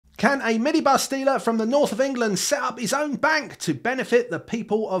Can a minibus dealer from the north of England set up his own bank to benefit the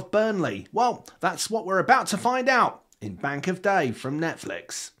people of Burnley? Well, that's what we're about to find out in Bank of Dave from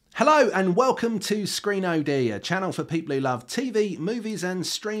Netflix. Hello and welcome to Screen OD, a channel for people who love TV, movies and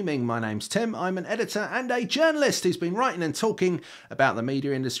streaming. My name's Tim, I'm an editor and a journalist who's been writing and talking about the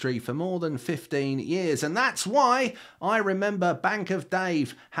media industry for more than 15 years. And that's why I remember Bank of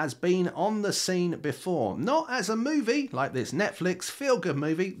Dave has been on the scene before. Not as a movie like this Netflix feel-good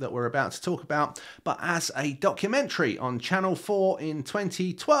movie that we're about to talk about, but as a documentary on Channel 4 in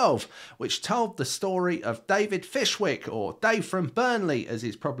 2012, which told the story of David Fishwick, or Dave from Burnley as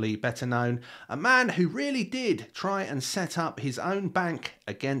he's probably better known, a man who really did try and set up his own bank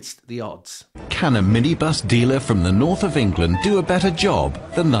against the odds. Can a minibus dealer from the north of England do a better job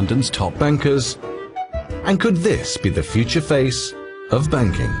than London's top bankers? And could this be the future face of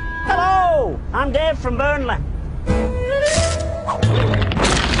banking? Hello, I'm Dave from Burnley.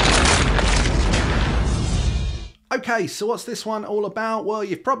 Okay, so what's this one all about? Well,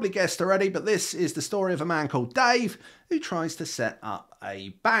 you've probably guessed already, but this is the story of a man called Dave who tries to set up a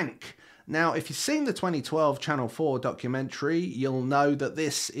bank. Now, if you've seen the 2012 Channel 4 documentary, you'll know that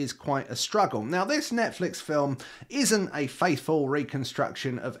this is quite a struggle. Now, this Netflix film isn't a faithful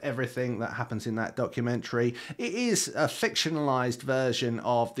reconstruction of everything that happens in that documentary. It is a fictionalised version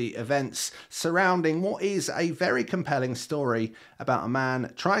of the events surrounding what is a very compelling story about a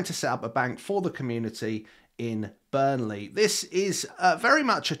man trying to set up a bank for the community in Burnley. This is very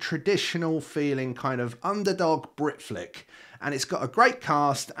much a traditional feeling kind of underdog Brit flick, and it's got a great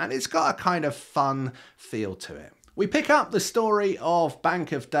cast and it's got a kind of fun feel to it. We pick up the story of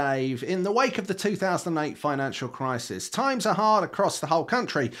Bank of Dave in the wake of the 2008 financial crisis. Times are hard across the whole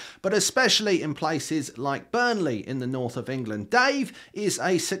country, but especially in places like Burnley in the north of England. Dave is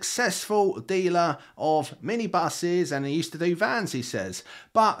a successful dealer of minibuses and he used to do vans, he says.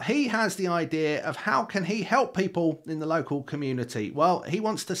 But he has the idea of how can he help people in the local community? Well, he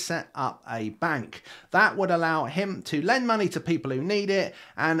wants to set up a bank. That would allow him to lend money to people who need it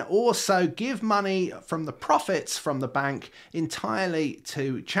and also give money from the profits from the bank entirely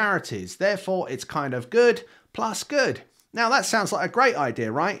to charities. Therefore, it's kind of good plus good. Now, that sounds like a great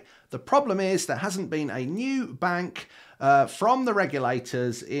idea, right? The problem is there hasn't been a new bank from the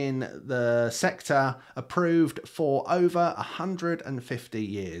regulators in the sector approved for over 150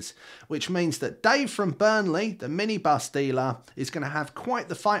 years, which means that Dave from Burnley, the minibus dealer, is going to have quite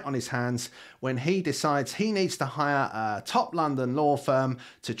the fight on his hands when he decides he needs to hire a top London law firm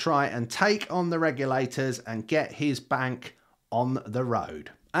to try and take on the regulators and get his bank on the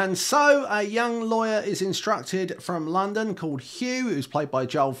road. And so a young lawyer is instructed from London called Hugh, who's played by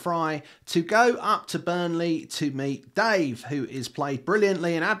Joel Fry, to go up to Burnley to meet Dave, who is played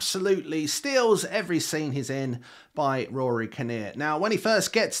brilliantly and absolutely steals every scene he's in by Rory Kinnear. Now, when he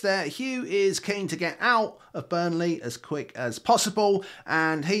first gets there, Hugh is keen to get out of Burnley as quick as possible,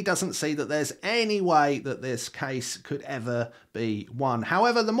 and he doesn't see that there's any way that this case could ever be won.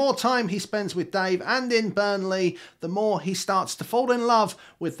 However, the more time he spends with Dave and in Burnley, the more he starts to fall in love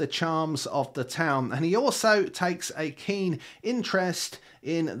with the charms of the town. And he also takes a keen interest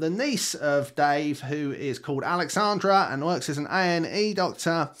in the niece of Dave, who is called Alexandra and works as an A&E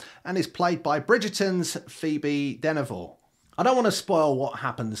doctor and is played by Bridgerton's Phoebe Dynevor. I don't want to spoil what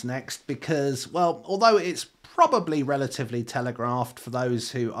happens next because, well, although it's probably relatively telegraphed for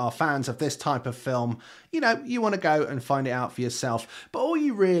those who are fans of this type of film, you know, you want to go and find it out for yourself. But all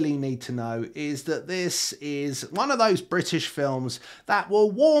you really need to know is that this is one of those British films that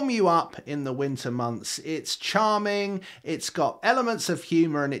will warm you up in the winter months. It's charming, it's got elements of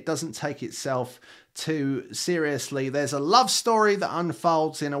humour, and it doesn't take itself too seriously. There's a love story that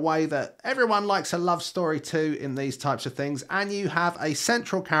unfolds in a way that everyone likes a love story too in these types of things, and you have a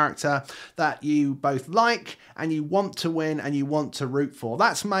central character that you both like and you want to win and you want to root for.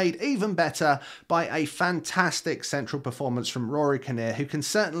 That's made even better by a fantastic central performance from Rory Kinnear, who can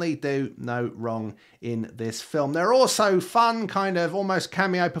certainly do no wrong in this film. There are also fun kind of almost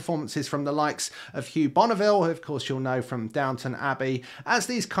cameo performances from the likes of Hugh Bonneville, who of course you'll know from Downton Abbey, as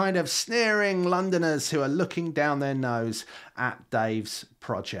these kind of sneering Londoners who are looking down their nose at Dave's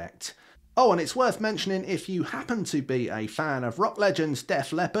project. Oh, and it's worth mentioning, if you happen to be a fan of rock legends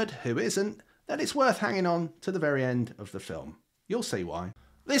Def Leppard, who isn't, then it's worth hanging on to the very end of the film. You'll see why.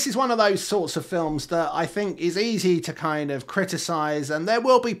 This is one of those sorts of films that I think is easy to kind of criticise, and there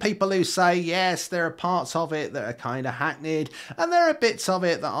will be people who say, yes, there are parts of it that are kind of hackneyed, and there are bits of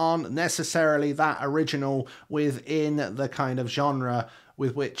it that aren't necessarily that original within the kind of genre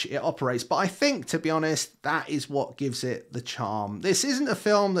with which it operates. But I think, to be honest, that is what gives it the charm. This isn't a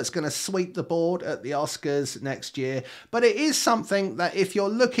film that's going to sweep the board at the Oscars next year, but it is something that if you're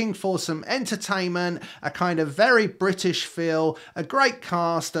looking for some entertainment, a kind of very British feel, a great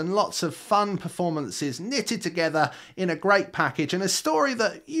cast and lots of fun performances knitted together in a great package, and a story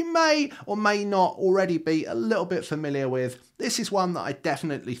that you may or may not already be a little bit familiar with, this is one that I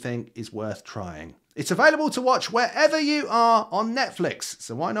definitely think is worth trying. It's available to watch wherever you are on Netflix,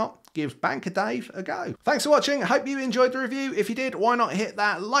 so why not give Banker Dave a go? Thanks for watching. I hope you enjoyed the review. If you did, why not hit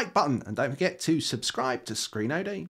that like button, and don't forget to subscribe to Screen OD.